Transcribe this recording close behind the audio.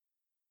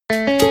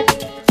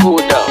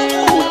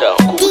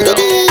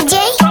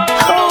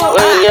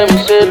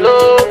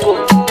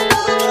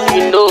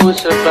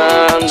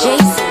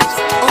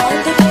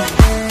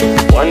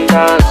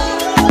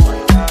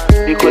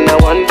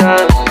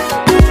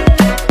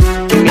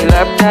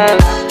lap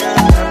dance.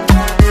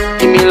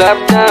 Give me lap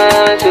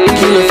dance.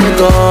 Kill a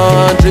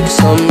figure, drinks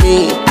on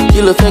me.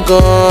 Kill a figure,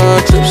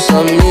 trips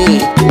on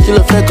me. Kill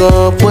a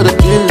figure, put a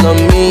bill on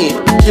me.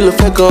 Kill a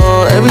figure,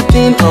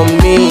 everything on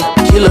me.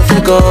 Kill a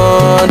figure,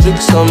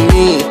 drinks on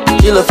me.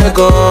 Kill a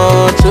figure,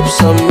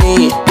 trips on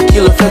me.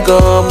 Kill a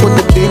figure, put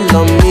the bill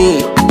on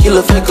me. Kill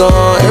a figure,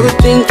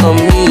 everything on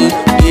me.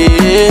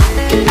 Yeah.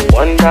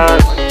 One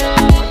dance,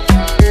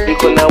 we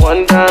gonna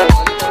one dance.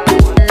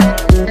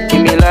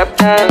 Give me lap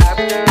dance.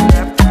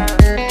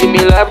 Give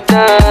me lap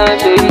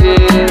dance,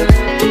 yeah.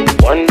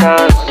 One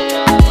dance,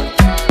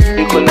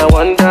 we gonna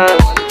one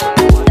dance.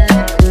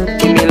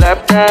 Give me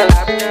lap dance.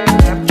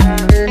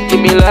 Give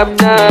me lap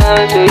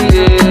dance,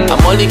 yeah.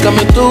 I'm only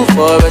coming through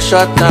for a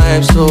short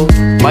time, so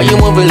why you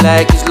moving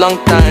like it's long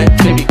time?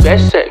 Baby,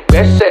 best set,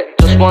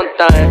 just one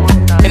time.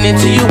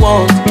 Anything you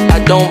want,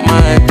 I don't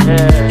mind.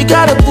 You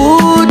got a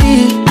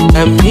booty,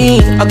 and me,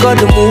 I got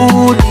the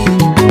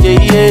moody.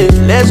 Yeah,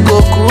 let's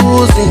go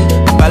cruising.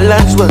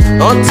 Balance well,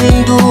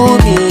 nothing do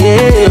me.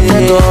 Yeah,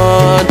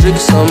 figure,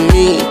 drinks on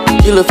me.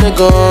 Kill a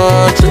figure,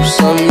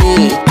 trips on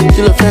me.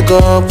 Kill a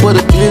figure, put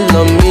a bill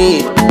on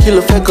me. Kill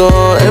a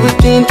figure,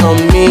 everything on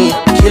me.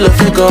 Kill a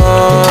figure,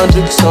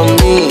 drinks on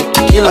me.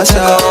 Kill a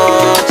figure,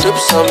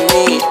 trips on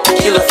me.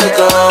 Kill a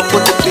figure,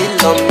 put the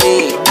bill on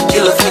me.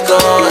 Kill a figure,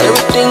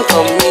 everything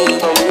on me.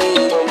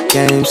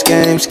 Games,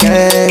 games,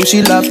 games,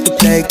 she love to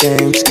play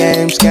games,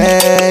 games,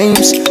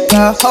 games.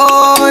 Yeah,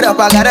 hold up,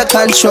 I got a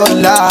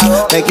controller.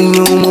 Making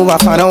you move, I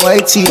find a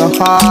way to your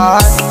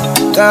heart.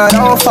 Girl,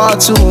 don't fall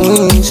too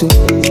easy.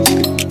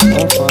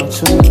 Don't fall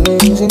too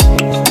easy.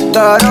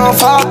 Girl, don't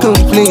fall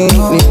completely.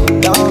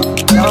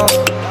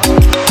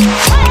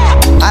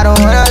 I don't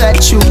wanna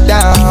let you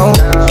down.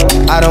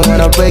 I don't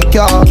wanna break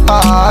your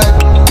heart.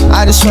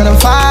 I just wanna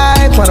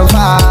vibe,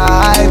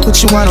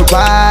 put you on a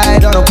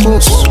ride on a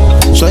cruise.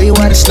 Show you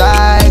what it's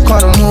like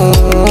on the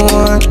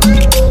moon.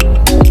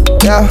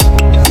 Yeah,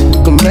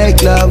 we can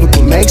make love, we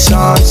can make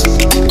songs.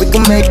 We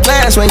can make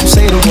plans when you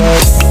say the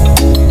word.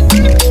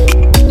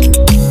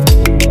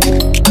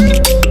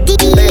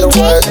 Say the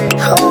word.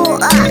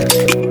 Hold up.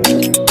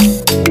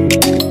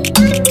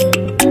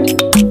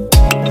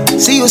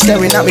 See you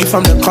staring at me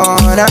from the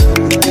corner.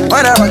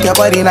 Wanna rock your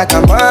body like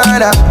I'm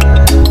burner.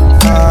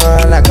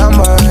 Like I'm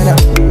burner.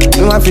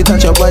 You want to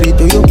touch your body,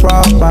 do you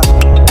proper?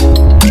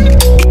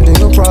 Do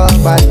you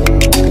proper?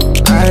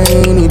 I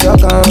need your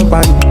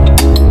company.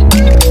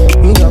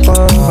 Need your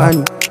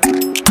company.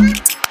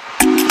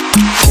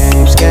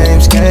 Games,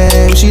 games,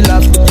 games. She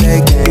loves to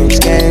play games,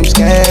 games,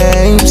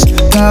 games.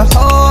 Yeah,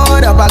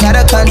 hold up, I got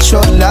a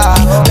controller.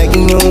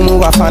 Making you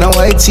move, I find a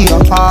way to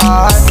your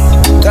heart.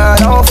 Girl,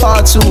 don't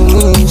fall too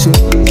easy.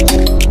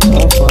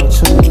 Don't fall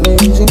too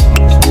easy.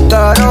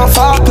 Girl, don't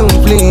fall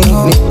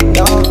completely.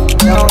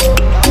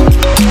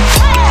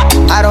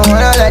 I don't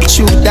wanna let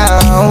you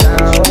down.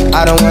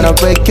 I don't wanna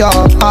break your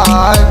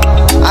heart.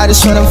 I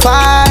just wanna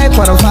vibe,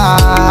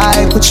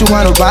 put you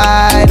on a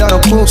ride on a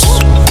cruise.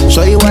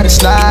 Show you what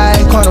it's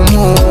like on the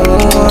moon.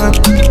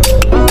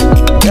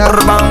 Yeah,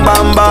 bang,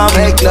 bang, bang.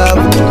 Make love,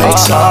 make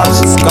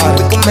songs.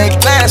 We can make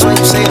plans when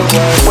you say the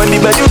word. When the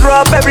bed you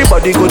drop,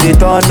 everybody go they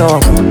turn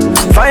up.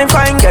 Fine,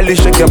 fine, girl, you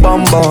shake your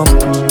bum bum.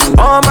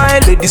 All my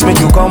ladies make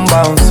you come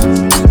bounce.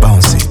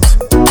 Bounce it.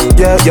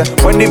 Yeah, yeah.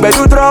 When the bed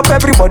you drop,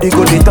 everybody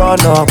go they turn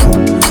up.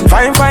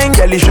 Fine, fine,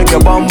 girl, you shake your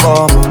bum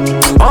bum.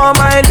 All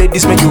my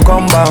ladies make you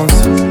come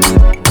bounce.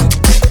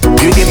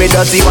 You give me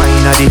dirty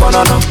wine at the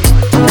banana.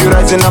 You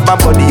rising up my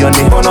body on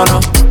the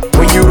banana.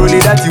 When you roll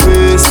it that you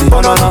waste it.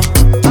 Banana,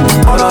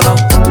 banana,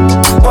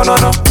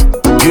 banana.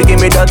 You give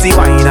me dirty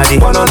wine at the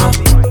banana.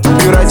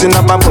 You rising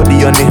up my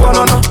body on the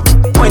banana.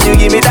 When you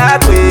give me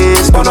that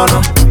waste, banana,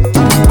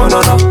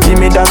 banana. Give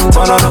me that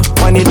banana,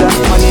 money that,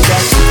 money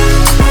that.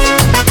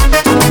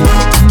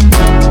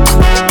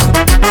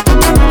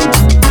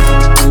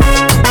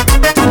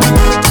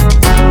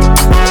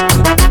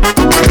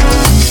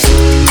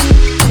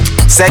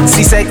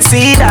 Sexy,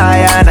 sexy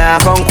Diana,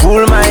 come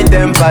cool my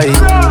temper.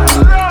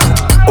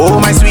 Oh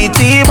my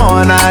sweetie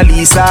Mona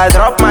Lisa,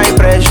 drop my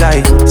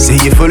pressure. Say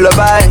you full of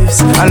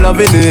vibes, I'm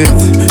loving it.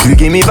 You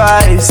give me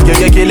vibes, girl,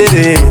 you're killing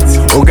it.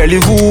 Oh girl, you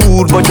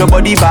good, but your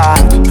body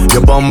bad.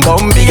 Your bum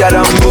bum bigger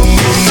than boom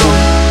boom boom.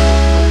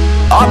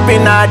 Up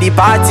in the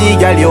party,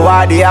 girl, you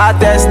are the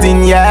hottest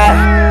in,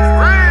 yeah.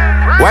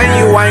 When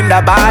you wind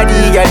the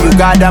body, girl, you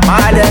got the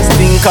maddest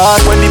thing.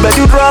 Cause when the bed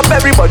you drop,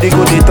 everybody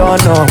go they turn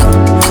up.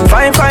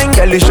 Fine, fine,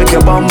 girl, you shake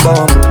your bum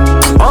bum.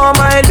 All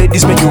my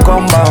ladies make you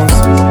come bounce.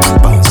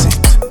 Bounce it.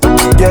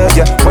 Yeah,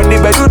 yeah. When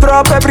the bed you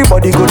drop,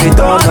 everybody go they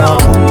turn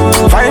up.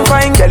 Fine,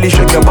 fine, girl, you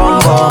shake your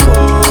bum bum.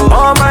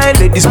 All my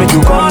ladies make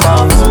you come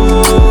bounce.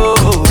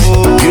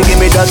 You give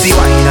me dirty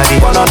wine at the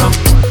banana.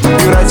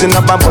 You rising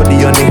up my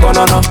body on the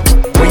banana.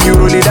 When you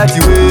roll it that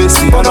you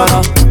waste it. Banana,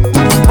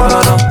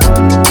 banana,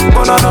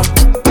 banana.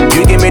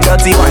 You give me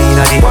dirty wine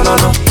at the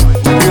banana.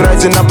 You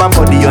rising up my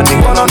body on the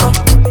banana.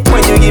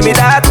 When you give me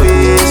that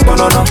waste,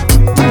 banana,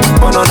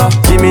 banana.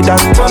 Give me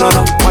that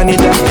banana, money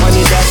that,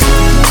 money that.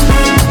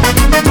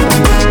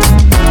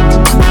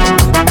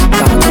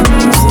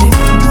 Music.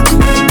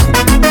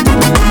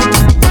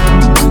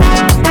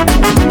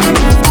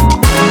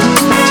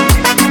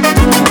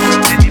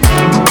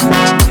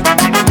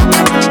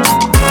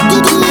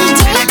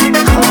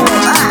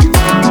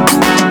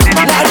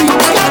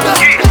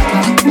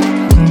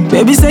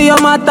 Baby say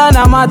your matter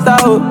na matter,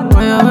 oh.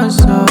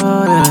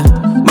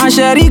 My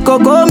sherry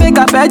coco make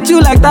I pet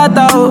you like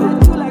tata, oh.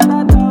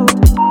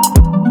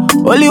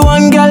 Only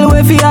one girl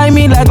way fi eye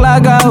me like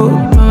laga, oh.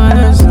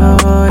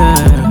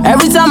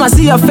 Every time I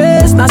see your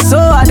face, na so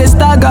I dey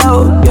stagger,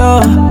 oh.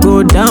 Yo,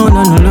 go down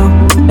on the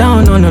low,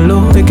 down on the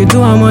low. Make it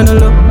do I'm on the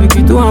low, make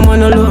it do I'm on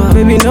the low.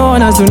 Baby, no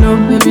one has to know,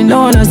 baby,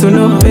 no one has to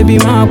know. Baby,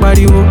 my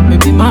body, wo,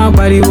 baby, my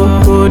body, wo.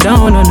 Go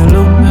down on the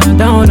low,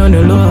 down on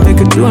the low.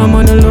 Make it do I'm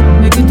on the low,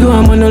 make it do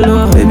I'm on the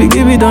low. Baby,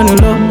 give it on the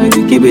low, make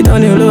it keep it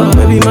on the low.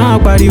 Baby, my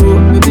body, wo,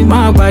 baby,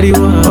 my body,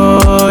 wo.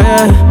 Oh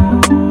yeah.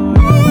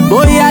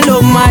 Boy, I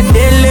love my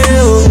daily,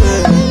 oh.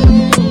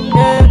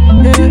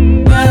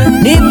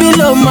 Nibi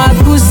love my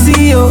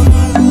pussy, oh.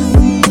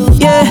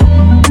 Yeah.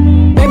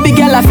 Baby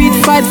girl, I fit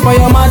fight for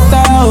your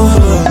matter,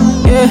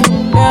 oh. Yeah,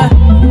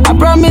 yeah. I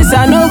promise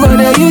I no go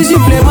to use you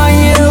play my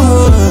hero,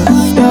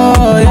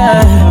 oh.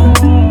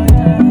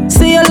 Yeah.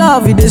 See your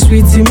love, it is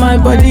sweet in my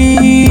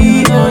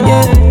body, oh,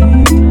 yeah.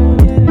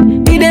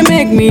 It dey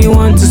make me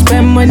want to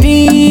spend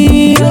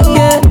money, oh,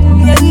 yeah.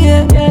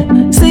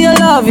 See your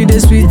love, it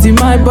is sweet in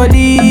my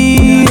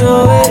body,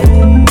 oh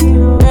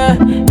yeah.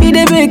 It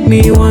dey make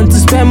me want to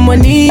spend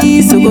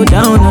money. So go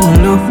down on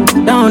the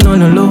low, down on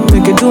the low.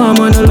 Make it do I'm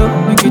on the low,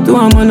 make it do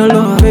I'm on the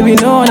low. Baby,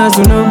 no one has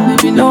to know,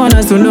 no one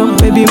has to know.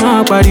 Baby,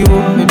 my body,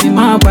 wo, baby,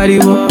 my body,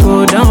 wo.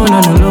 Go down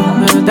on the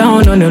low,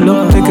 down on the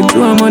low. Make it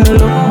do I'm on the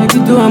low, make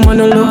it do I'm on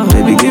the low.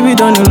 Baby, give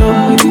it on the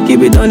low, make it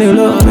keep it on the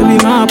low. Baby,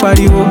 my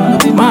body, wo,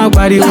 my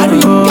body, wo.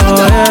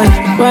 Oh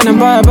yeah. When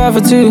I buy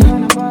for two.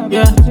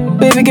 Yeah,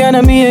 baby girl,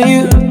 I'm me and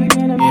you.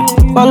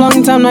 For a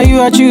long time now, you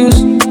I choose.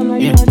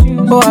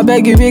 Oh, I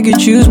beg you,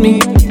 choose me.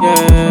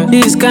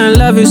 This kind of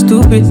love is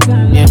stupid.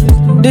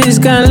 This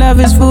kind of love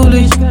is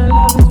foolish.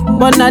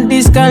 But not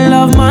this kind of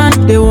love,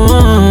 man, they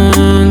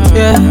want.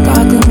 Yeah.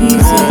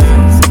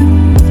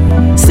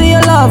 See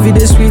your love, it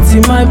is sweet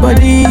in my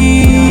body.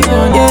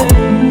 Yeah.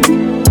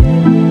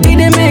 It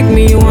dey make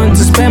me want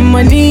to spend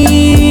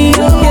money.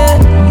 Yeah.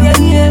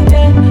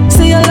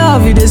 See your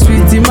love, it is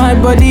sweet in my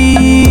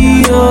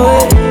body,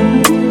 oh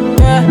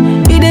yeah.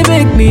 It dey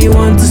make me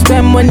want to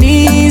spend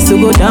money. So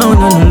go down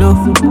on the low,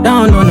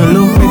 down on the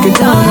low. Make it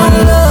down on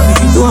the low,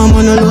 make it do I'm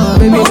on the low.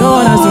 Baby, no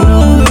one has to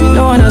know,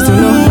 no one has to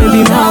know.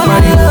 Baby,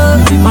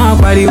 my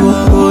body,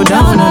 go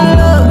down on the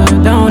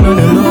low, down on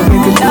the low.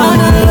 Make it down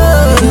on the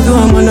low, make it do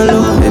I'm on the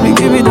low. Baby,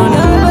 give it on the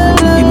low,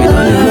 keep it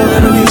on the low.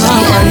 Baby,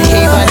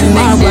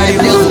 my body,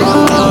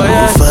 oh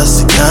yeah.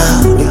 Fast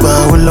guy, we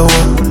buy with low.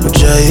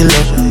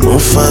 Mo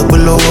fa gbé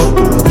lọ́wọ́,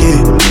 yeah.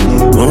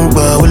 Mo ń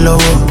gbà wí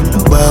lọ́wọ́,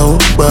 gbà ó.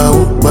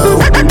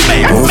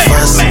 Mo ń fa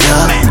sìgá,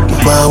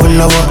 gbà wí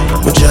lọ́wọ́,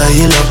 mo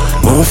jayé lọ.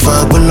 Mo ń fa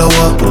gbé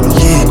lọ́wọ́,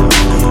 yeah.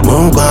 Mo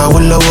ń gbà wí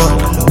lọ́wọ́,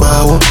 gbà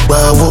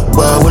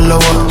ó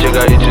lọ́wọ́. Check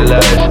out your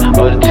lies,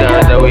 all the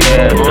times that we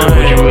had.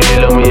 Would you really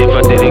love me if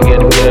I didn't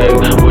get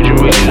back? Would you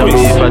really love me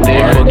if I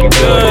didn't fuck you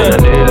good and I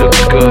didn't look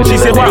good? She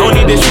said, why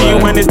only they see you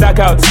when it's dark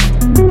out?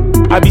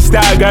 I be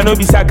stagger, no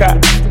be saka.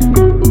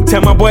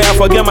 Tell my boy I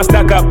forget my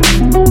stack up.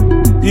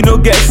 You no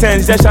get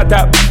sense, just shut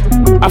up.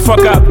 I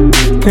fuck up.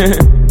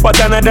 But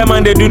another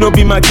man, they do not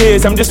be my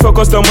case. I'm just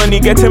focused on money,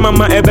 getting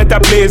mama a better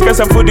place. Got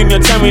some food in your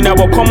tummy now.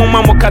 Come on,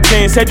 mama,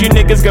 cutting. Said you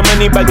niggas got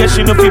money, but guess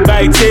you know if you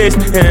buy taste.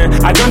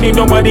 I don't need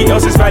nobody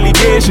else's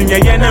validation.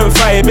 Yeah, now I'm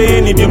fire,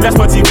 baby. That's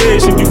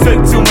motivation. You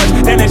fake too much,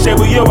 then I share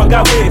with you. I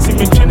got ways. If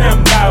you trying to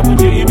buy, would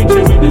you even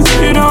check with this?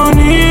 You don't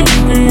need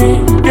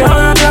me, girl,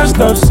 you're just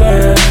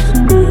upset.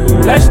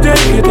 Let's take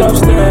it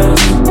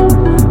upstairs.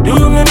 Do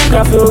me make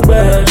I feel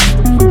bad.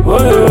 Mo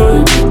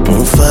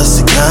ń fa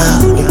sìgá,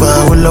 gbà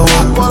wí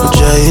lọ́wọ́, mo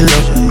jayé lọ.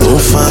 Mo ń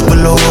fa gbé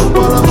lọ́wọ́,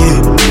 yeah.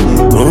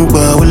 Mo ń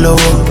gbà wí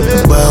lọ́wọ́,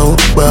 gbà ó.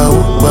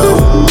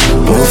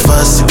 Mo ń fa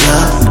sìgá,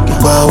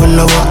 gbà wí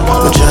lọ́wọ́,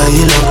 mo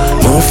jayé lọ.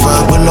 Mo ń fa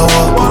gbé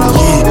lọ́wọ́,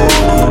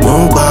 yeah. Mo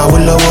ń gbà wí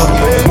lọ́wọ́,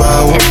 gbà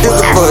ó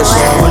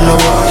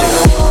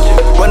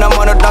lọ́wọ́. When I'm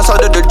on the dance, I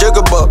do the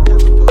jiggle bop.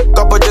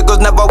 Couple jiggles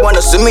never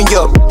wanna see me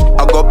up.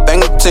 I got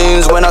bang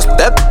teens when I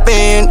step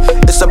in.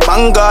 It's a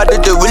banger,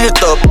 did you really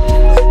top?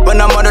 When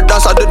I'm on the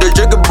dance, I do the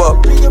jiggle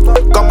bop.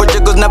 Couple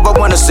jiggles never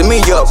wanna see me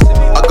up.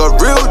 I got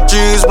real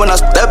G's when I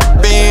step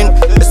in.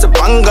 It's a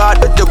banger,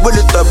 did you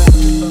really top?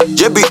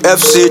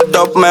 JBFC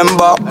top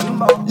member.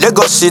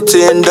 Lagos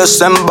City in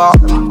December.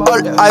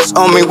 All eyes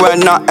on me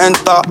when I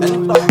enter.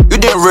 You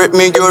didn't rate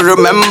me, you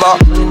remember.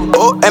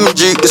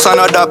 OMG is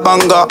another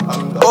banger.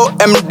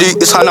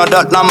 OMD is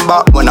another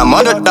number. When I'm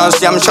on the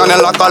dance, yeah, I'm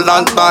shining like a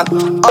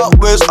lantern.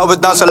 Always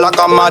dancing like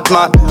a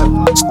madman.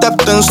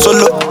 Stepped in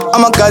solo,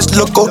 I'm a guy's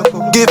loco.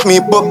 Give me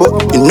bubble,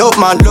 you know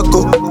my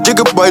loco.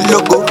 Jigga boy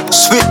loco,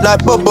 sweet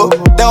like bubble.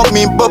 Tell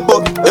me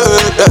bubble,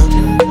 yeah.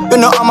 You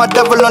know I'm a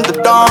devil on the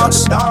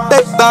dance.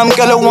 Take time,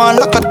 girl, I want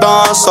like a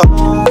dancer.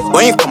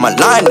 When you come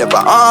online,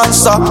 never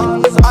answer.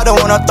 I don't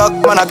wanna talk,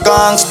 man, I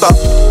can't stop.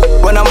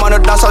 When I'm on the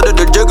dance, I do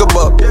the jiggle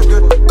bop.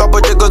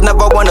 Couple jiggles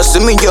never wanna see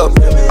me up.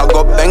 I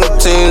got bang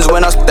teens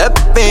when I step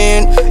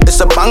in. It's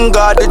a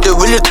banger, did you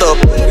really top?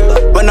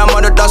 When I'm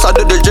on the dance, I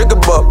do the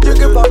jiggle bop.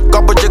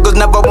 Couple jiggles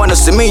never wanna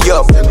see me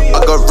up. I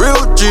got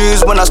real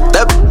G's when I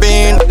step in.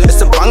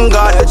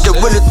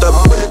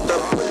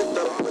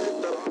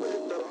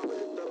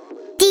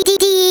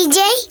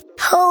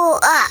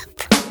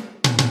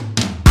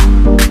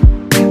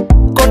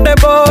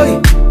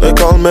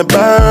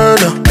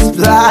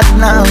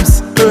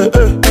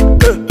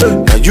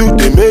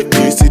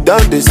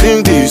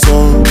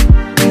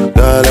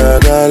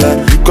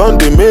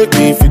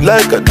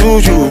 make I do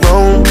you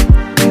wrong.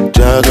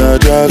 Jaga,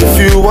 jaga.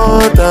 If you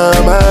want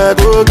time, I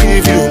go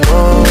give you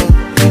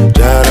more.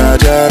 Jara,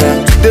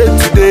 jara.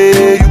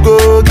 Today, you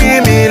go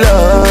give me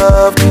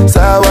love.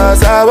 Sawa,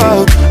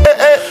 sawa.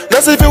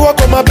 That's if you walk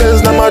on my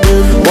pants, na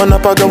madu. One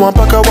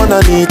paka, one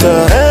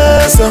anita.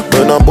 Esa,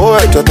 when a boy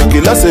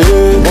chataki la say.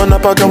 One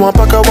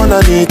paka, one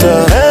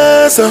anita.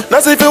 Esa,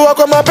 that's if you walk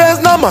on my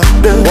pants, na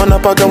madu. One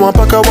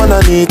paka, one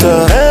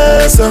anita.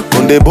 Esa,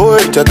 when the boy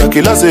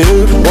chataki la say.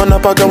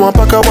 One paka,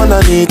 one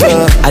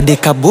anita.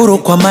 Adekaburu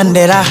kwa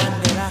Mandela,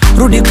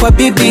 rudi kwa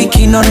bibi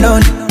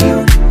Kinondoni,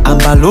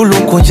 ambalulu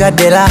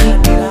kunjadela,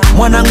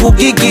 mwanangu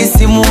Gigi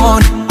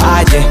simuoni,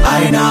 aje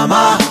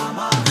ainama,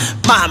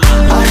 mama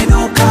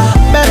ainuka,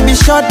 baby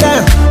shut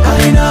down,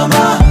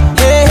 ainama,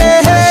 hey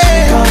hey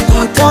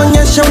hey,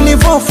 onyesha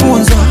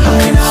ulivyofunzwa,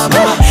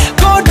 ainama,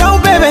 go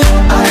down baby,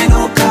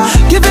 ainuka,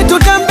 give it to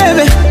them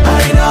baby,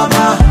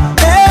 ainama,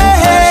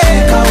 hey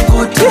hey,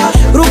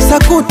 ruksa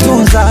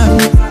kutunza.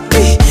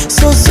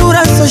 So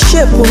sura so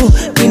shepu,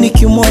 mini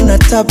kimona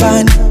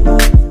tabani.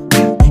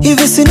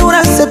 Hivi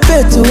sinura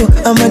sepetu,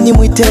 ama ni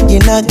mwite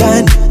jina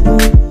gani?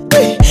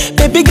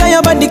 Baby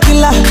gaya body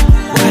killer,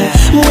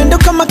 mwendo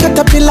kama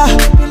katapila,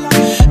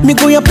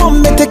 miguu ya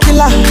pombe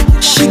tequila.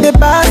 She the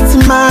best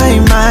my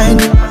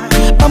mind,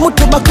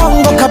 pamutu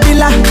bakongo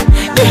kabila,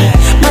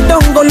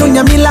 madongo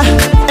lunyamila.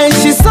 And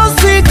she so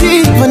sweet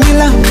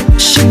vanilla.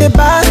 She the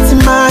best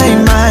my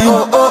mind.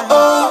 Oh oh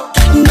oh,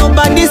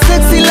 nobody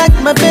sexy like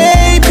my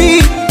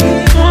baby.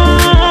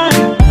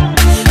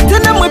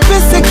 Tena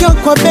mwepese kio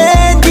kwa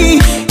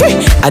bedi.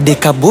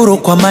 Adekaburu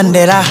kwa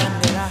Mandela,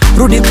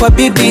 rudi kwa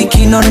bibi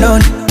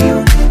Kinondoni,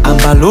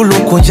 ambalulu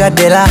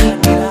kunjadela,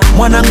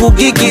 mwanangu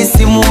Gigi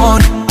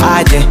simuoni,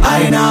 aje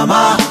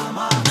ainama,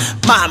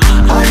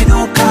 mama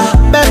ainuka,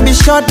 baby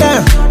shut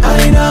down,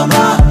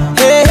 ainama,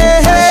 hey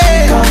hey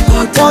hey,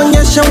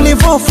 onyesha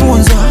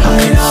ulivyofunzwa,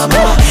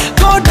 ainama,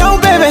 go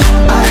down baby,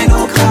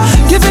 ainuka,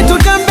 give it to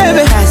them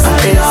baby,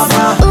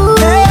 ainama,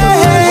 hey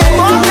hey,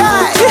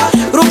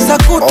 ruksa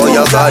kutunza. Oh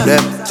you got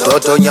them,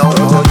 toto nyao.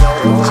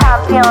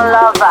 Champion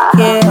lover,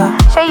 Yeah.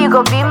 sure you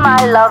gon' be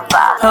my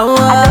lover. Oh,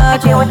 I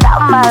don't be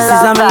without my this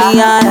is lover.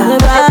 Ameliana.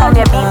 Just come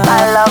here, be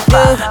my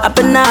lover. I've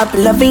been up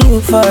loving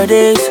you for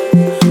days.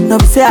 No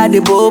be say I dey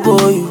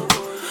bobo you,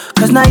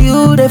 cause now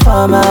you dey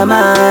for my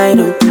mind.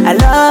 Oh, I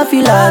love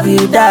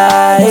you,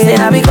 die. Say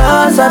now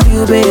because of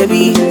you,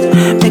 baby.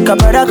 Make a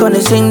brother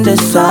gonna sing this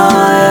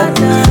song.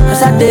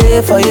 Cause I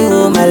did for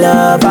you, my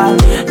lover.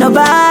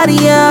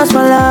 Nobody else,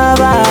 my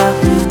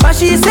lover. But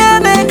she say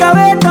make a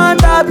wait on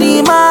top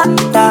the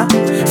matter.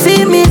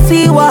 See me,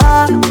 see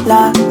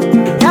wahala.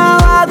 Now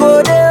I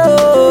go there,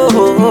 oh,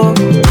 oh, oh.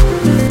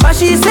 But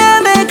she say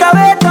make a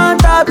wait on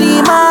top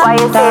the matter. Why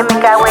you say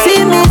make I wait?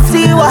 See me,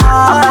 see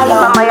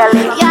wahala. Mama, you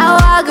leave. Now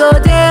I go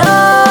there,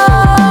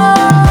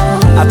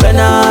 oh. I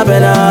better.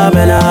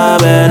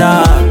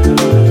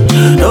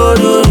 Don't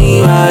do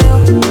me why you.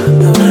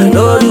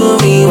 Don't do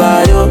me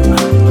why you.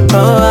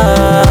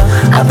 Oh,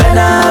 I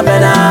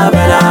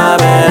better.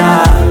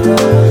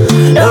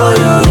 Don't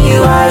do me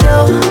why you.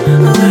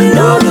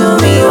 Don't do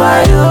me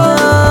why you.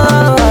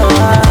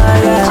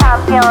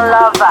 Champion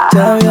lover,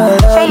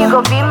 sure you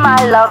gon' be my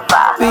lover.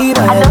 I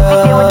don't be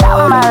there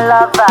without my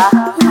lover.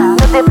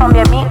 No day from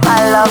your meet my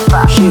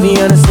lover. She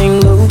be on a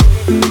single.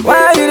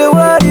 Why you the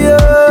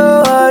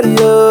worry,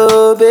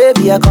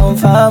 baby? I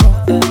confirm.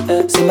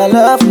 See my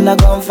love, and I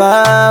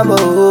confirm.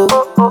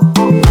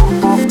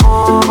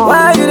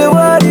 Why you the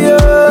worry,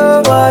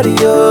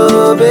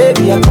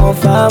 baby? I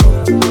confirm.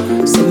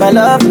 See my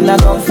love, and I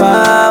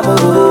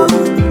confirm.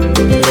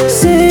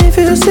 See if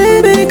you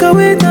see me, go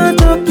wait on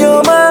top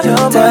your mind.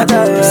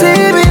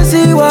 See me,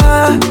 see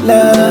why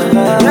love.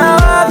 Now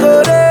I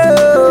go there.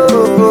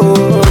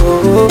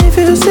 If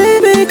you see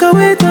me, go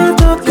wait on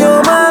top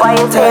your mind. Why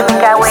you say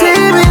make I wait?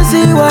 See me,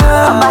 see why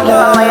Mama,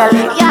 you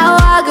leave. now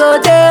I go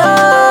there.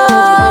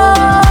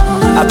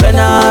 I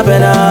better.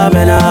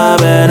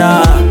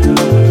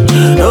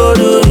 Don't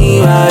do me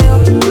why you.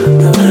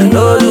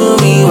 Don't do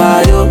me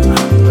why you.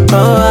 Oh,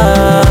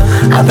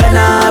 I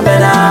better.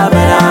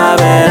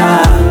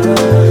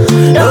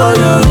 Don't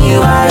do me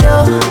why you.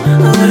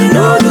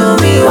 Don't do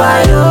me why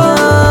you.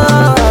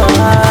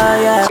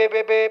 Yeah.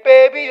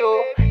 Baby, oh.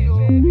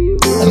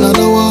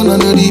 Another one on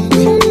the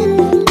replay.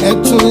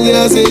 Actually,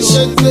 yes, it's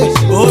shake me.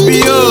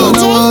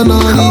 Another one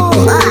on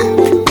replay.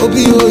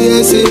 Obio,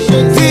 yes, it's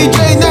shake me. DJ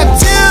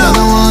Neptune.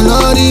 Another one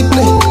on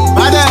replay.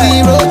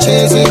 Zero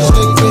chase,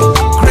 shake me.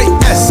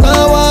 Greatness.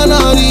 Another one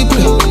on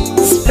replay.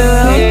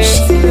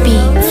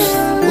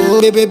 Oh,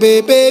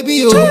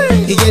 baby, oh.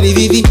 You get the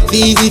VV,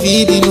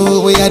 you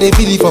know where they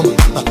feel it from.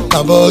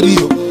 My body,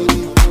 oh.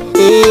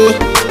 Oh,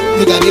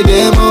 you got the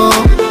demo.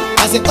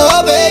 I say,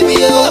 oh baby,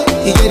 oh.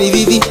 You get the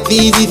VV,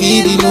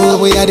 you know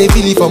where they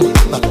feel it from.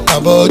 My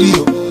body,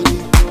 oh.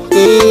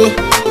 Oh,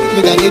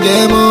 you got the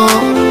demo.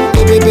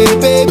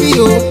 Baby,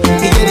 oh.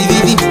 You get the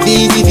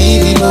VV,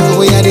 you know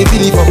where they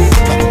feel it from.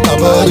 My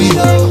body,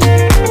 oh.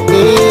 Oh,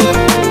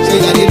 you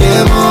got the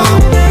demo.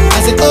 I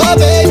say, oh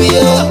baby,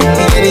 oh.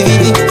 You get the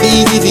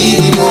VV,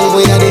 you know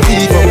where they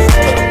feel it from.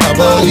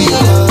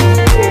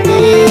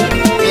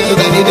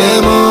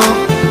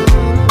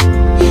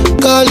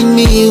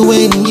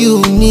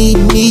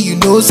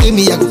 know say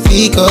me I go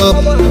pick up.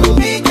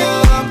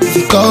 If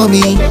you call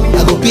me,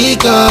 I go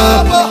pick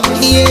up.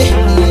 Yeah.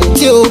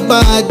 Tí o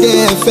bá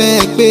dẹ̀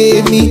fẹ́ pé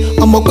mi,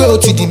 ọmọ pé o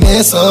ti di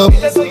mess up.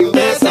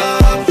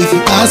 If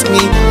you ask me,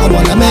 I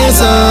wanna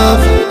mess up.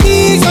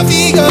 He's a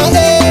figure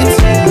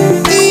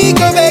 8. He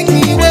go make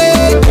me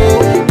wait.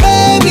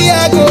 Baby,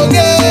 I go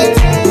get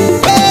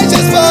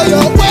just for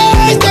your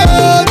waist.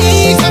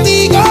 He's a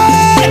figure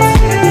 8.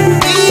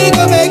 He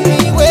go make me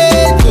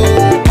wait.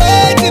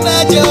 Waiting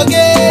at your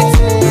gate.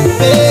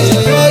 Baby,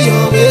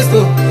 your waist.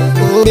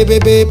 Oh,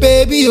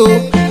 baby, oh.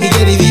 You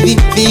get the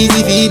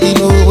VD,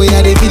 no way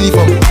I dey feel it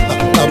from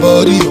my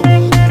body, oh.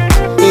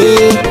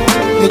 Hey,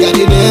 you got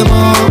the demo.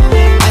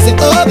 I said,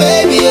 oh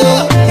baby, oh.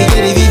 You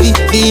get the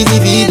VD,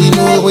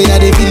 no way I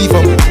dey feel it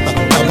from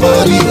my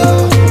body,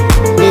 oh.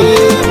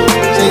 Hey,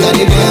 you got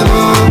the demo.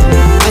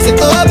 I said,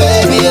 oh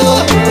baby, oh.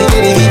 You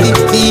get the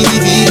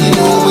VD,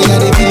 no way I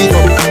dey feel it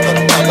from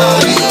my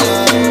body, oh.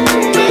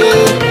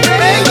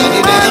 Hey, you got the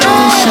demo.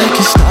 Wish I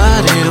could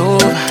start it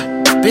over,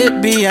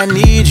 baby. I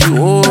need you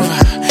over.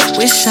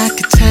 Wish I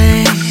could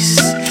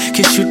taste,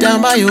 kiss you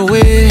down by your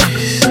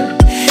waist.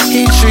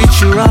 He treat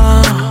you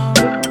wrong.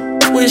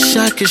 Wish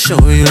I could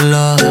show you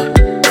love.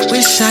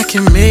 Wish I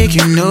could make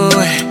you know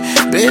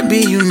it. Baby,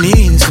 you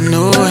need to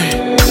know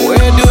it.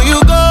 Where do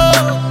you go?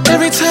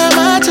 Every time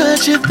I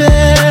touch you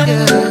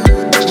there,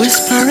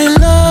 whispering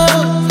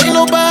love, ain't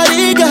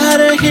nobody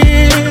gotta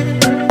hear.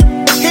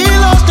 He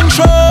lost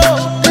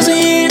control, doesn't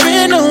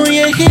even know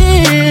you're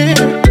here.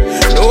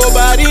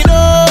 Nobody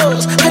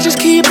knows, I just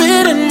keep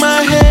it in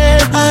my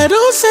head. I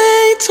don't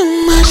say too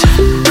much,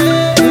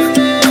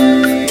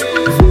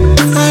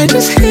 I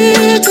just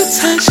hear the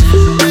touch.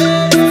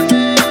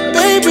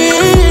 Baby,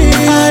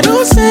 I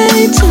don't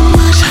say too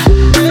much,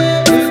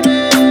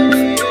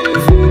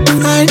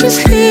 I just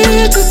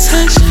hear the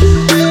touch.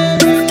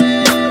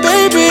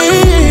 Baby,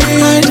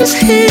 I just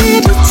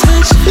hear the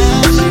touch.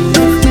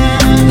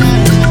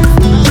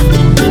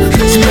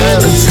 Hear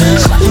the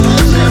touch.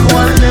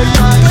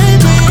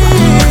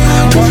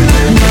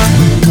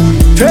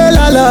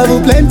 Trailer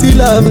love, plenty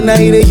love, now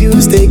they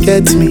use they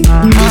get me.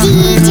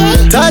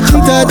 Touch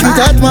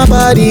my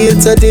body,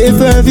 it's a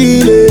different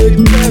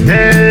feeling.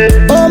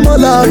 Oh my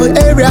love,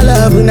 area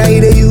love, now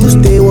they use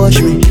they wash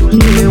me.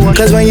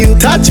 Cause when you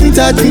touch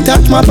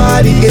my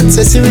body, it's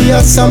a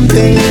serious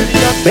something.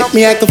 Make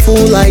me act a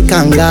fool like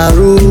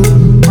kangaroo.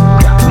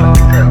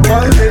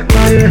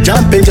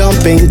 Jumping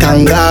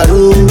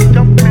kangaroo.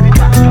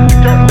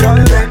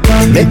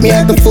 Make me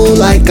act a fool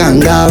like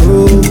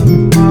kangaroo.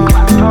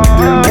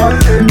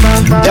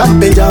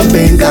 Jumping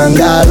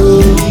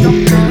kangaroo.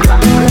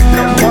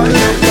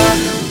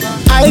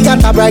 I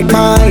got a bright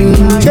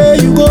mind. Say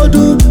you go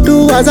do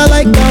as I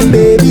like them,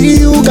 baby.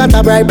 You got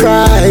a bright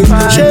price.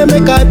 She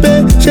make I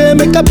pay.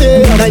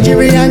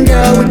 Nigerian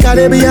girl with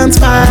Caribbean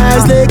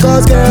spice.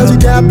 Lagos girls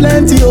with their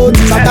plenty OT.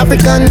 South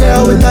African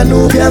girl with a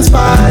Nubian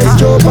spice.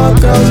 Joburg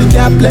girls with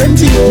their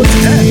plenty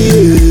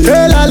OT.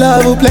 Trailer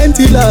love,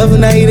 plenty love.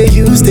 Now they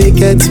use they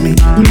get me.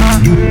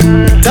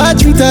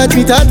 Touch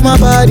my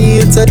body.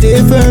 It's a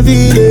different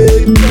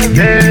feeling.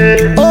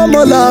 Oh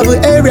my love,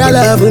 area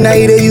love. Now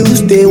they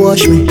use they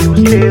wash me.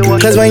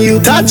 Cause when you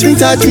touch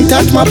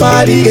my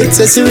body, it's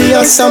a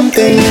serious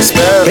something.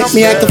 Make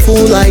me act a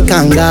fool like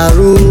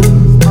kangaroo.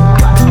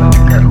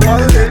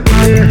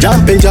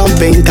 Jumping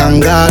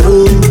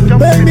kangaroo.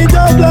 Baby,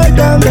 jump like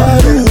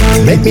kangaroo.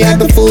 Make me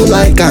act a fool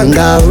like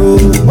kangaroo.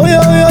 Oh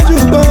yeah,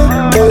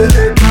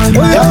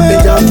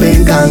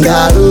 jumping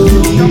kangaroo.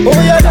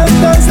 Oh yeah,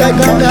 dance like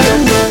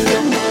kangaroo.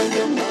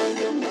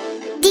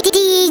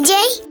 DJ,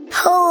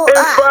 hold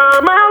up.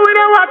 We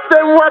don't watch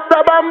them, what's a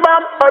bam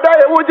bam. Other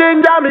you would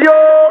ginger me, yo.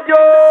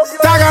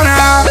 Tagana.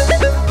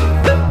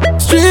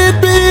 Street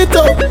beat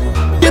up.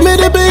 Give me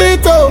the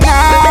beat up.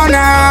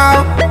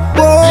 Now.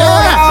 Whoa.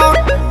 Yeah.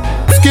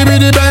 Skibby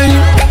the bang.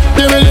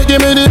 Give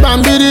me the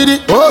bam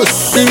biddy. Oh,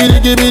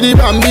 give me the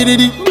bam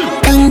biddy.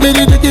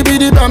 Give me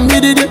the bam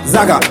biddy.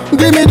 Zaga.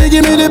 Give me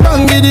the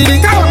bam biddy.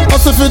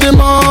 Hustle for the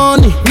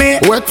money. Me.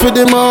 Work for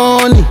the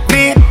money.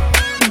 Me.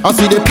 I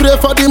see they pray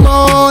for the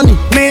money,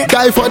 me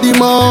die for the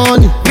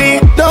money, me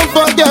don't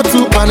forget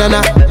to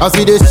banana. I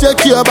see they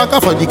shake your back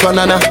for the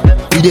banana.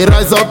 We they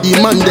rise up the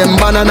man them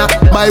banana.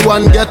 Buy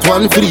one get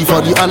one free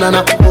for the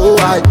anana. Oh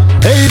I,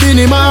 hey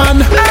Binny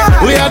man,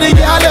 we are the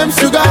girl them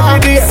sugar.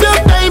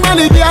 Same time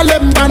and the girl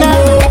them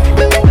banana.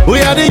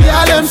 We are the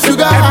girl them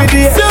sugar.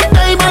 Same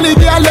time and the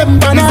girl them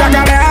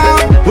banana.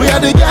 We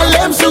are the girl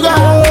them sugar.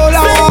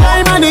 Same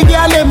time and the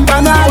girl them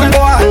banana.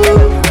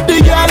 The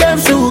girl them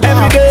sugar.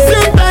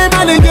 Same time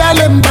and the girl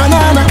them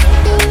banana.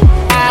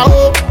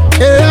 Oh,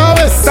 yeah,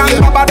 we see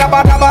him.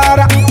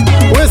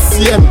 We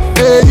see him.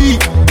 Hey,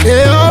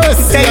 yeah, we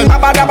see him. Oh,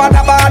 yeah,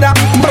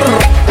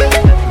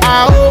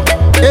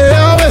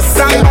 we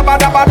see him.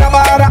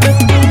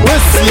 We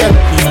see him.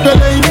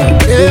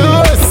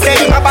 Yeah, we see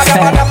him.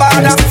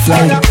 That's the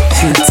fly.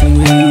 Shit too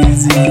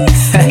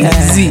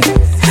easy.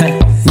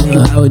 You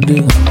know how we do.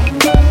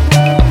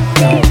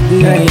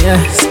 Yeah,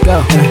 let's go.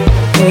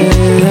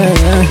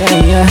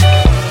 Yeah.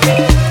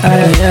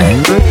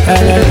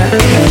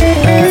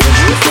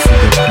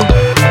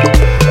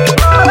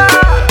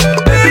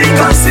 Baby,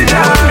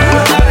 consider.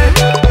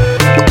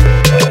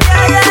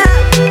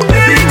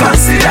 Baby,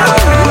 consider.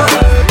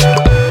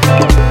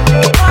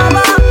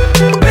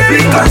 Baby,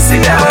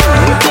 consider.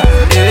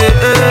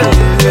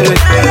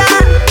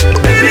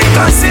 Baby,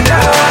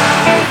 consider.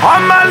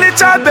 On my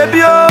little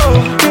baby,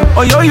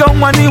 oh yo young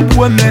money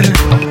woman,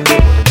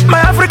 my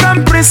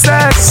African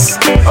princess,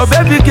 oh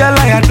baby girl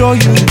I adore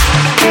you.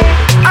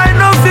 I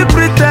know if you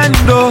pretend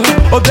oh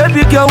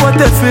baby girl what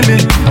a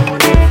feeling.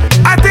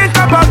 I think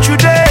about you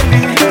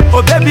daily,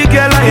 oh baby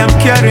girl I am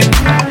caring.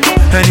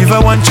 And if I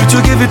want you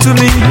to give it to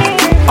me,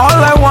 all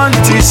I want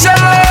is your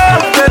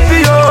love,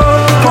 baby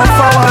oh. Come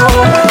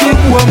forward, give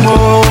one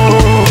more.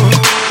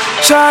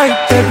 Shy,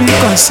 baby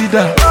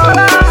consider.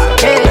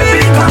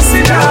 Baby,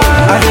 consider.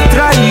 I dey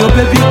try you,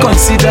 baby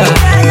consider.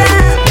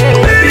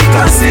 Baby,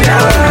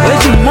 consider.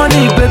 Making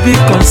money, baby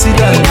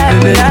consider.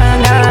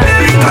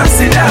 Baby,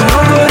 consider. No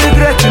go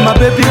regret my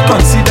baby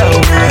consider.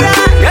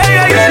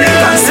 Baby,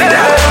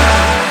 consider.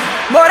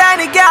 More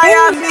than the guy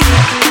I me,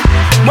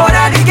 more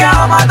than the guy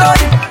I'm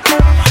adoring,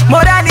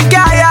 more than the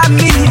guy I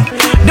me.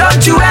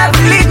 Don't you ever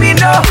leave me,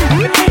 no.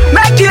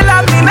 Make you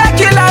love me, make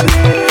you love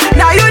me.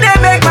 Now you dey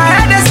make my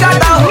head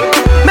scatter.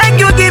 Make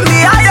you give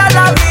me higher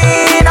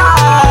loving,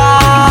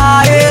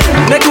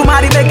 Make you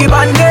marry, make you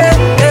bond,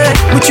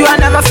 With you I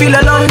never feel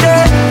alone,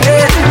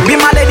 Be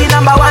my lady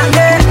number one,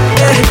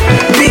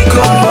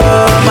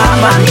 Because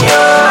mama,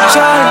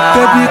 Child,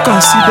 baby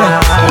consider.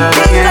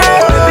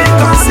 Baby,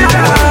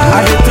 consider.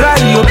 I dey try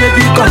you,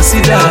 baby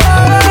consider.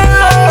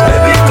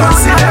 Baby,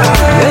 consider.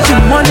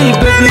 Making money,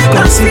 baby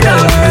consider.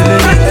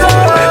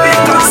 Baby,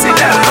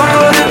 consider. No go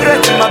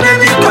regret my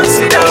baby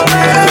consider.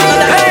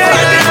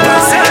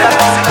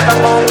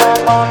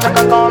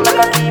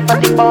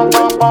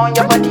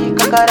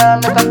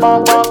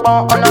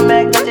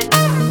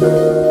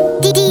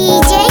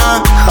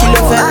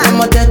 Kilo fait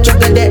comme t'es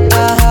choqué,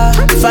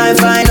 fine,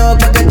 fine, oh,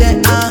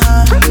 paquete,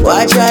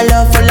 watch your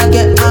love for like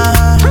it,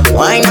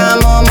 wine a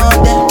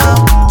moment,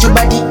 your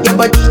body,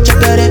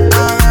 check it,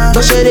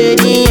 push it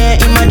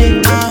in my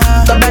dick,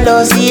 kabalo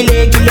si le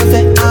kilo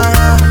fait,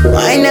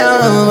 wine a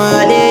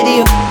my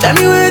lady, tell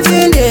me what's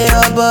in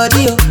your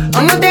body,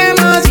 I'm a damn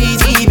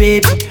easy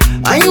baby,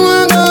 why you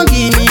want gon'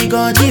 give me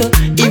gon' deal,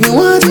 if you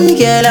want to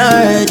get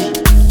already,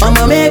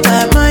 I'ma make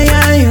up my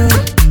you,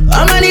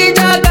 I'ma need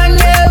to can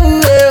you,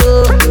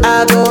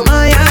 I go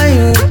my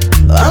you,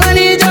 I'ma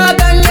need to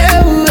can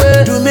you,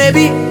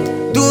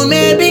 do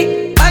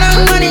maybe, I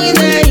don't want it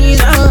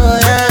days,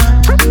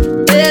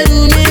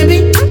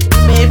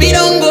 maybe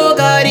don't go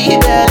got it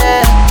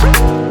better,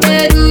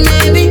 do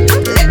maybe,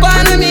 like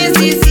one of me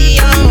see,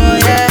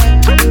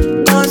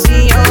 come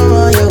see,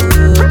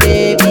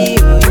 baby,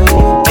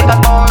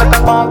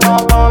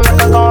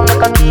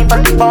 make a keep a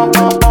bum,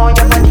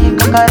 your body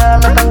kakara,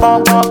 make a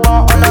bum,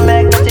 on a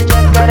make it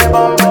just get a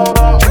bum,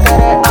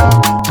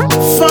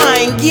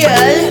 fine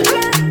girl,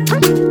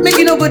 make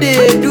you nobody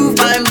do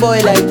fine boy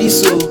like this,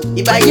 so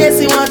if I hear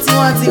say one thing, I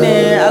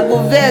go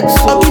vex.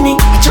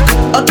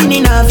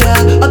 Okini navia,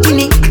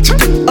 okini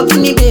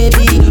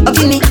baby,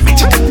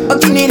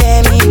 okini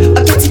let me,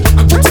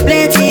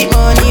 plenty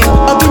money,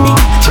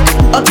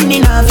 okini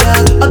navia,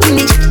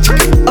 okini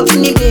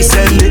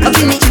baby,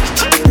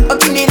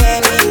 okini let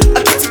me,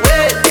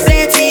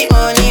 plenty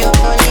money.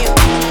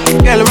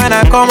 Girl, when I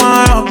come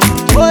around,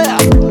 oh yeah,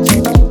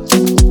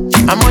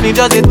 I'm only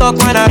just a talk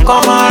when I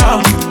come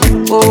around.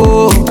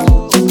 Oh,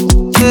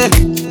 yeah.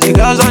 The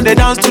girls on the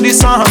dance to the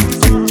song.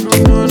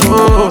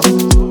 No.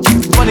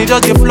 Money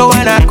just the flow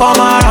when I come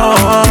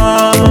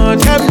around.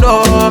 Them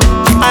know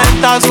I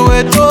enter to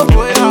it, oh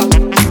yeah.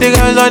 The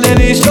girls on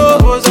the show,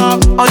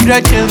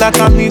 100 chains like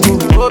amigo,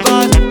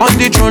 on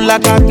the throne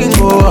like a king.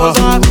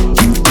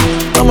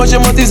 How much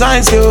more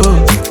designs you?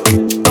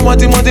 How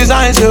much more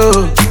designs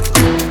you?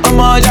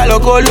 I'ma jalo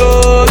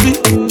kolobi,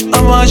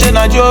 I'ma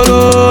shena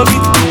jorobi.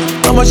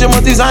 How much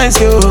more designs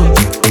you?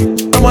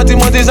 How much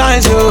more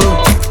designs you?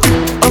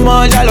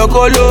 I'ma jalo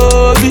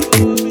kolobi,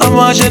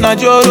 I'ma shena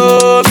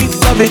jorobi.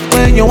 Love it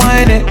when you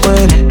whine it,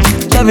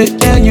 love it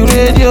when you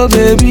radio,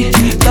 baby.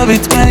 Love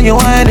it when you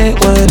whine it,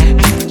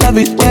 love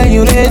it when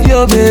you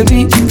radio,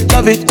 baby.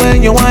 Love it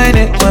when you whine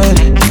it,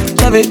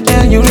 love it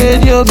when you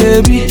radio,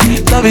 baby.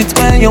 Love it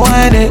when you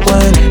whine it,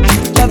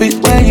 love it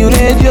when you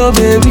radio,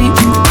 baby.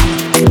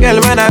 Girl,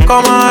 when I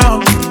come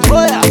around,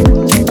 oh yeah,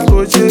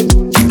 oh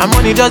yeah. I'm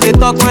only just a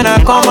talk when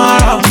I come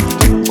around.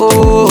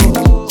 Oh,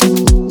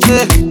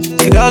 yeah.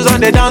 The girls on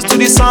the dance to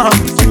the song.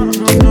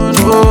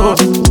 No.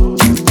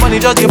 Money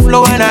just the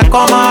flow when I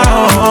come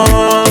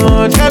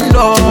around. Them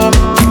know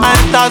I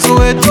enter to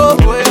it, oh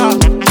yeah.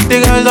 The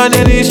girls on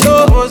the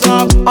show,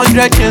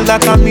 100 chains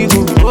like amigo,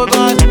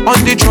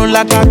 on the throne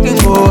like a king.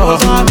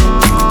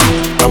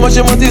 How much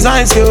more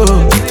designs you?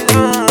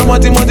 How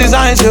much more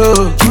designs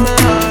you?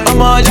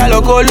 I'ma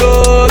jalo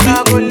kolobi,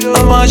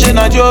 I'ma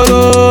shena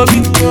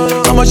jorobi.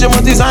 How much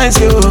more designs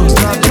you?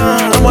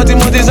 How much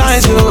more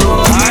designs you?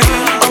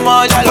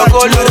 ọmọ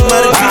jalogolo.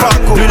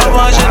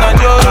 Ọmọ ṣe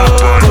nàjọ.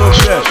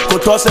 Kò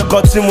tọ́sẹ̀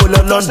kan tí mo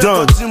lọ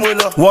London.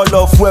 Wọ́n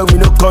lọ fún ẹ with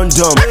no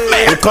condom.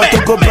 Nǹkan tó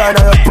go bá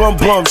na your bum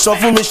bum. Sọ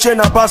fún mi ṣé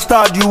na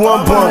bastard you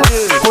wan born.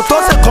 Kò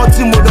tọ́sẹ̀ kan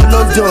tí mo lọ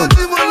London.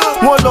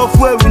 Wọ́n lọ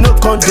fún ẹ with no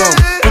condom.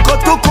 Nǹkan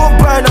tó go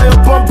bá na your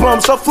bum bum.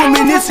 Sọ fún mi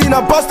nísìnyí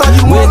na bastard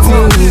you wan born.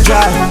 Waiting we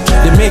drive,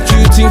 they make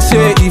you think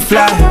say he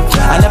fly.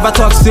 I never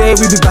talk say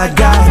we be bad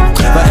guy,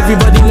 but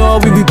everybody know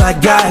we be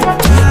bad guy.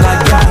 Bad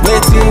guy.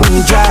 Waiting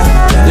we drive,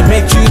 they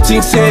make you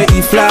think say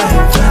he fly.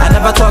 I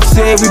never talk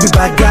say we be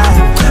bad guy,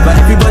 but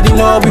everybody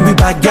know we be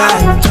bad guy.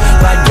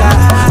 Bad guy.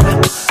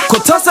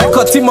 Kotosa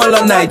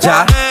Kotimolo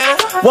Naija.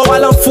 What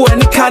while I'm for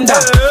any kanda?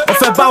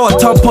 Of a bow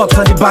top pop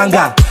on the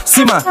banger.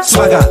 Sima,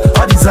 swagger,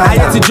 all design. I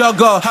get to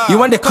juggle, you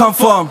want the come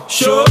from?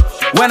 Sure.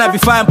 When I be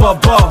fine,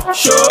 but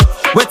sure.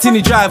 Waiting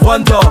to drive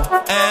one door.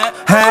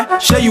 Huh?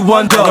 Sure you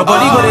one door.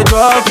 Nobody gonna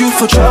drop you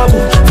for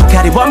trouble. You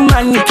carry one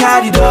man, you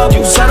carry double.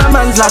 You son of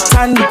man's like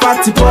time, you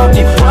party pop.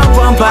 You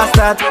one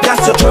bastard,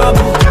 that's your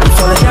trouble. If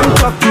all of them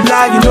talk, you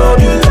lie, you know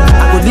you.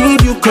 I will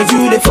leave you cause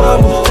you the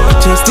fumble.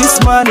 Chase this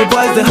money,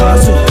 boys, the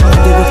hustle.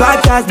 They be bad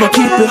guys, but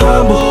keep it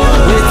humble.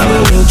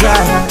 Waiting you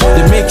drive,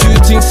 they make you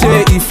think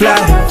say he fly.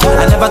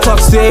 I never talk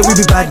say we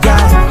be bad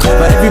guy,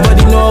 but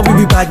everybody know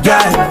we be bad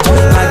guy.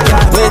 Bad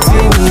guy,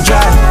 waiting we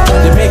drive,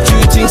 they make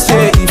you think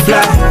say he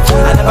fly.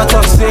 I never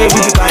talk say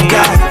we be bad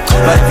guy,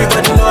 but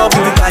everybody know we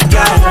be bad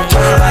guy.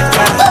 Bad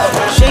guy.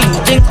 Sure you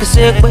think it's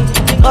a way,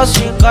 cause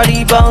you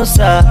carry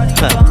bouncer.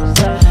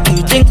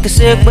 You think it's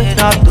a way,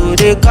 not to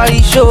they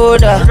carry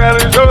shoulder.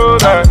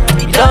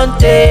 You don't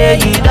dare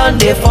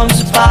from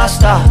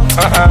superstar.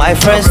 My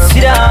friends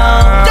sit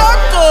down.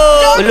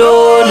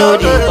 Hello, no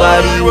the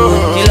pariwo,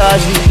 kila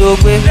ju to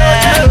gbe.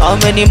 How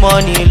many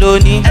money lo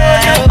ni?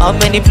 How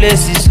many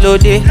places lo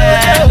de?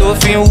 To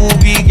fin wu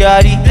bi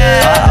gari.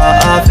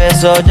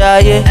 Fẹsọ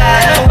jaye,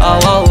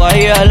 àwa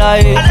wáyé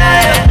aláyé.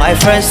 My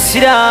friends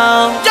sit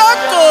down.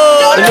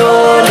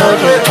 Hello, no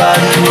the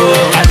pariwo.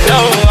 Hello,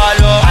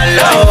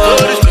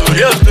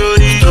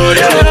 story.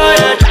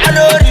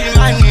 Calorie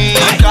money,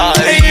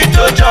 carry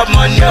to chop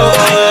money.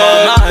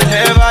 Man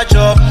never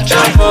chop,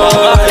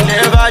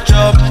 never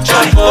chop.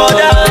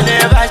 Brother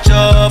never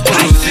chop,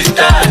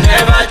 sister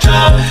never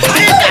chop.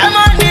 The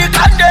money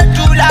can dey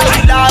do la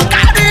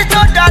carry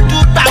to that to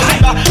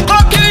tamba.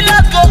 Cocky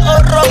let go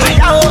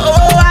Oromia,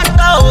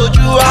 ata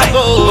oju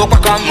ago.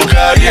 Okakamu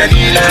carry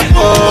any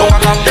lepo,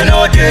 they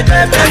know they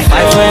best.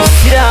 My friends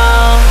sit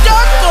down.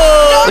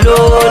 No,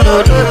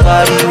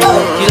 pariwo,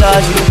 kila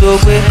ju to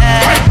gbe.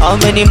 How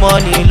many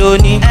money lo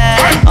ni?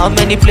 How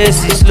many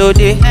places lo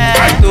de?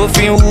 To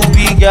fin wu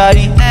bi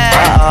gari.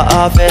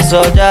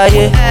 Fẹsọ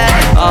jaye,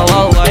 àwa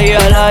wáyé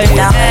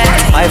aláyé.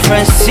 My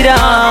friends sit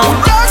down.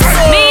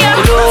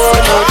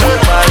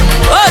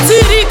 Ó ti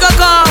rí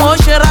kankan, ó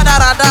ṣe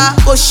rádaràda,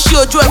 kò ṣí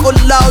ojú ẹ, kò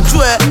la ojú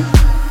ẹ,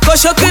 kò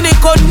ṣókìní,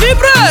 kò ní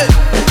break.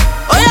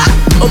 Oya,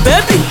 oh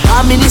baby,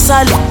 àmì ní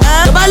sálẹ̀,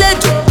 tó bá lè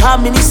dùn,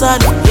 àmì ní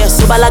sálẹ̀, yes,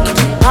 tó bá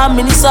lágídí,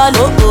 àmì ní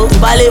sálẹ̀, tó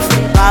bá lè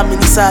fún, àmì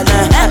ní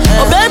sálẹ̀.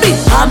 Oh baby,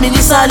 àmì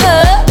ní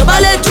sálẹ̀, tó bá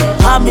lè dùn,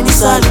 àmì ní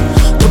sálẹ̀,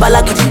 tó bá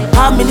lágídí,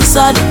 àmì ní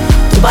sálẹ̀,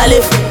 tó bá lè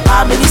fún,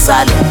 àmì ní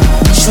sálẹ̀.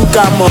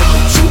 Sugar mommy,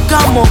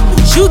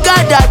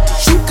 sugar daddy,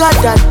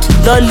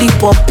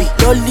 lollipoppy,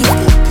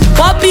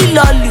 poppy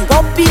lolly,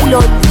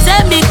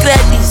 send me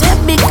credit,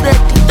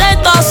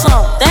 10,000,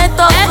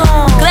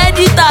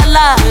 credit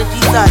ala,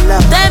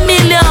 10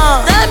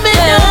 million,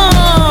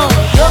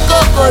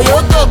 yokoko,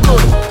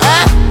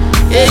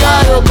 eyan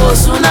yoko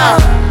suna,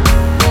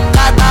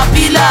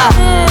 caterpillar,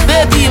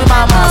 baby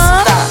mama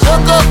sita,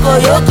 yokoko,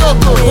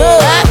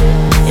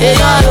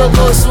 eyan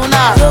yoko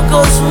suna,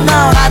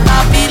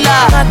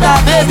 caterpillar,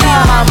 baby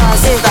mama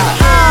sita.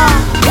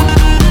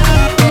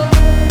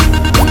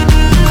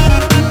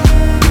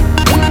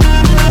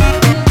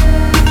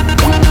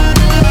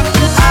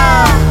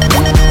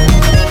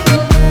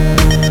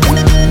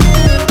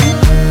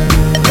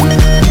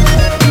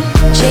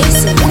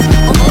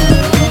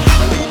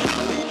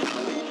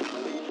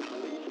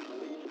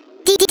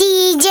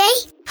 DJ,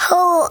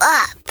 hold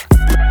up.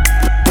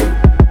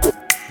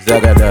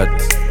 Zagadat.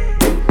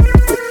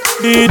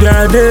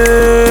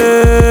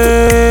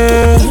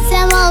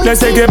 Let's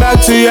take it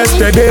back to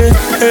yesterday.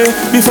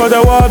 Before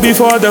the war,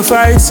 before the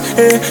fights.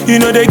 You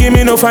know they give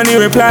me no funny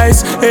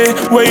replies.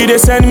 Where you they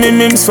send me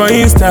memes for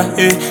Insta.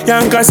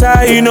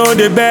 Yankasa, you know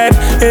they bad.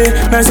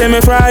 Now say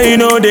me fry, you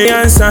know they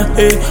answer.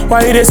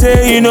 Why you they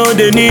say you know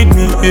they need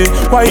me?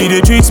 Why you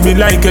they treat me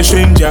like a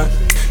stranger?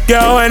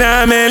 Girl, when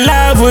I'm in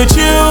love with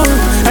you,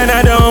 and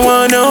I don't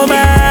want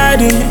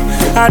nobody.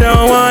 I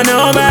don't want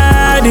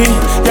nobody.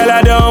 Girl,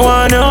 I don't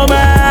want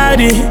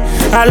nobody.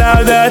 I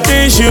love the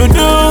things you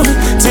do.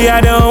 See,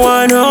 I don't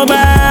want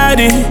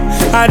nobody.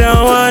 I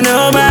don't want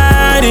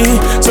nobody.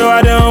 So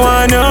I don't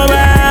want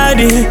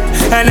nobody.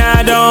 And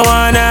I don't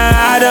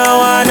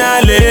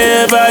wanna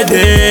live a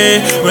day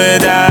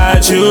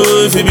without you.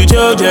 If you be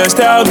joke, just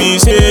tell me,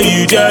 say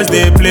you just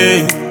they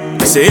play.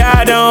 Say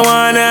I don't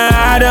wanna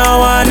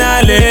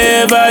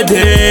live a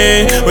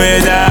day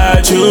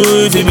without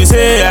you. If you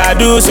say I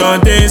do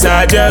some things,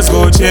 I just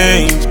go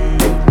change.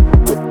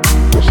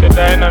 Said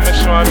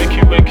dynamics wanna make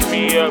you wake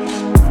me up.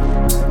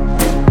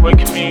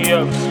 Wake me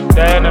up.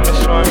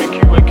 Dynamics wanna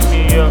make you wake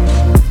me up.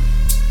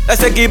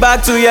 Let's take it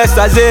back to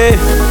yesterday.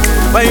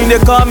 When you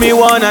they call me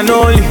one and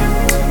only.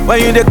 When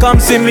you they come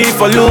see me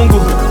for Lungu.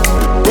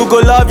 Who go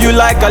love you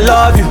like I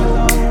love you?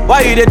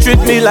 Why you they treat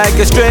me like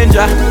a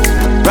stranger?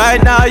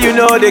 Right now you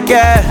know they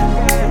care.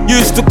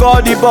 Used to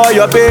call the boy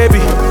your baby.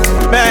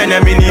 Man, I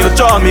mean you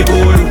told me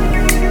boo.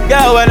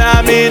 Girl, when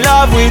I'm in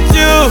love with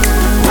you,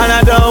 and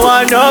I don't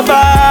want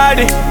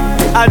nobody,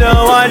 I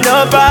don't want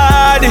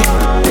nobody,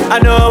 I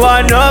don't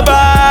want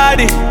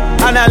nobody,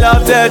 and I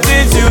love the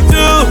things you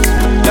do.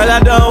 Girl, I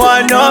don't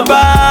want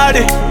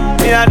nobody,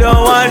 me I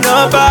don't want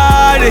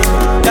nobody,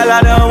 girl,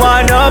 I don't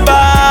want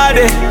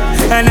nobody.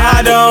 And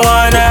I don't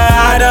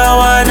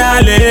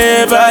wanna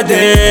live a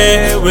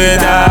day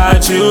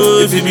without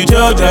you. If you be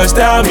joke, just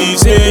tell me,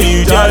 say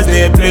you just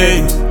dey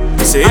play.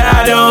 Say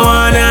I don't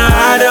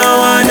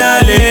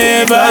wanna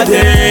live a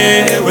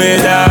day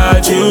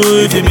without you.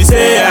 If you be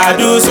say I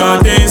do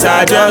some things,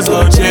 I just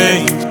go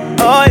change.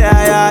 Oh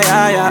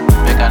yeah.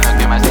 Make I not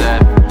kill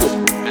myself.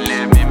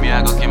 Believe me,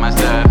 I go kill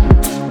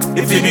myself.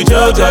 If you be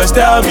joke, just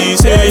tell me,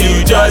 say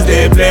you just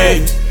dey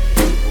play.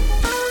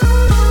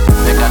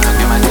 Make I not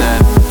kill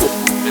myself.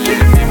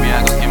 Believe me,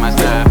 I go kill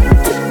myself.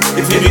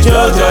 If you be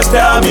joke, just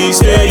tell me,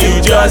 say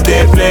you just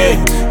dey play.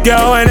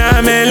 Girl, when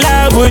I'm in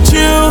love with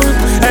you,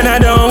 and I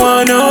don't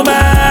want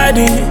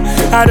nobody,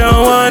 I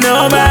don't want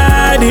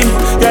nobody,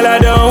 girl, I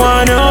don't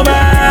want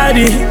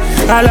nobody.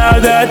 I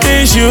love the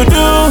things you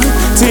do,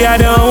 see, I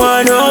don't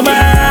want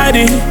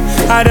nobody,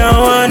 I don't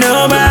want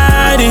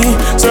nobody,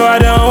 so I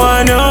don't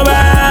want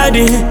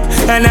nobody.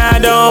 And I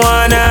don't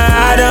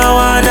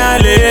wanna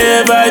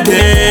live a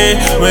day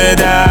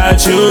without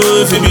you.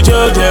 If you be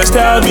joke, just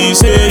tell me,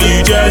 say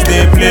you just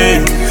dey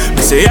play.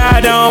 Say I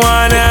don't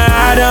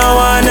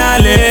wanna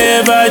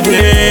live a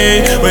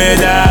day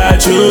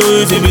without you.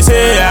 If you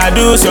say I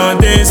do some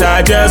things,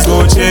 I just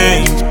go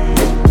change.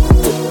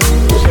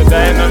 Said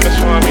dynamics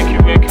wanna make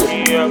you wake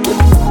me up.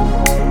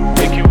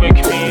 Make you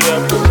wake me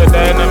up. Said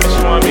dynamics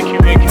wanna make you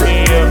wake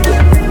me up.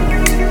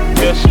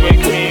 Just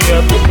wake me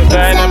up. Said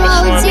dynamics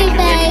wanna make you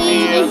wake me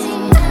up.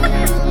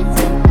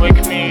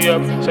 Wake me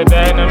up. Said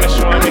dynamics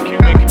wanna make you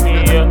wake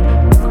me up.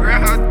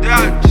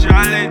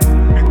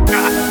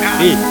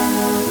 Hey.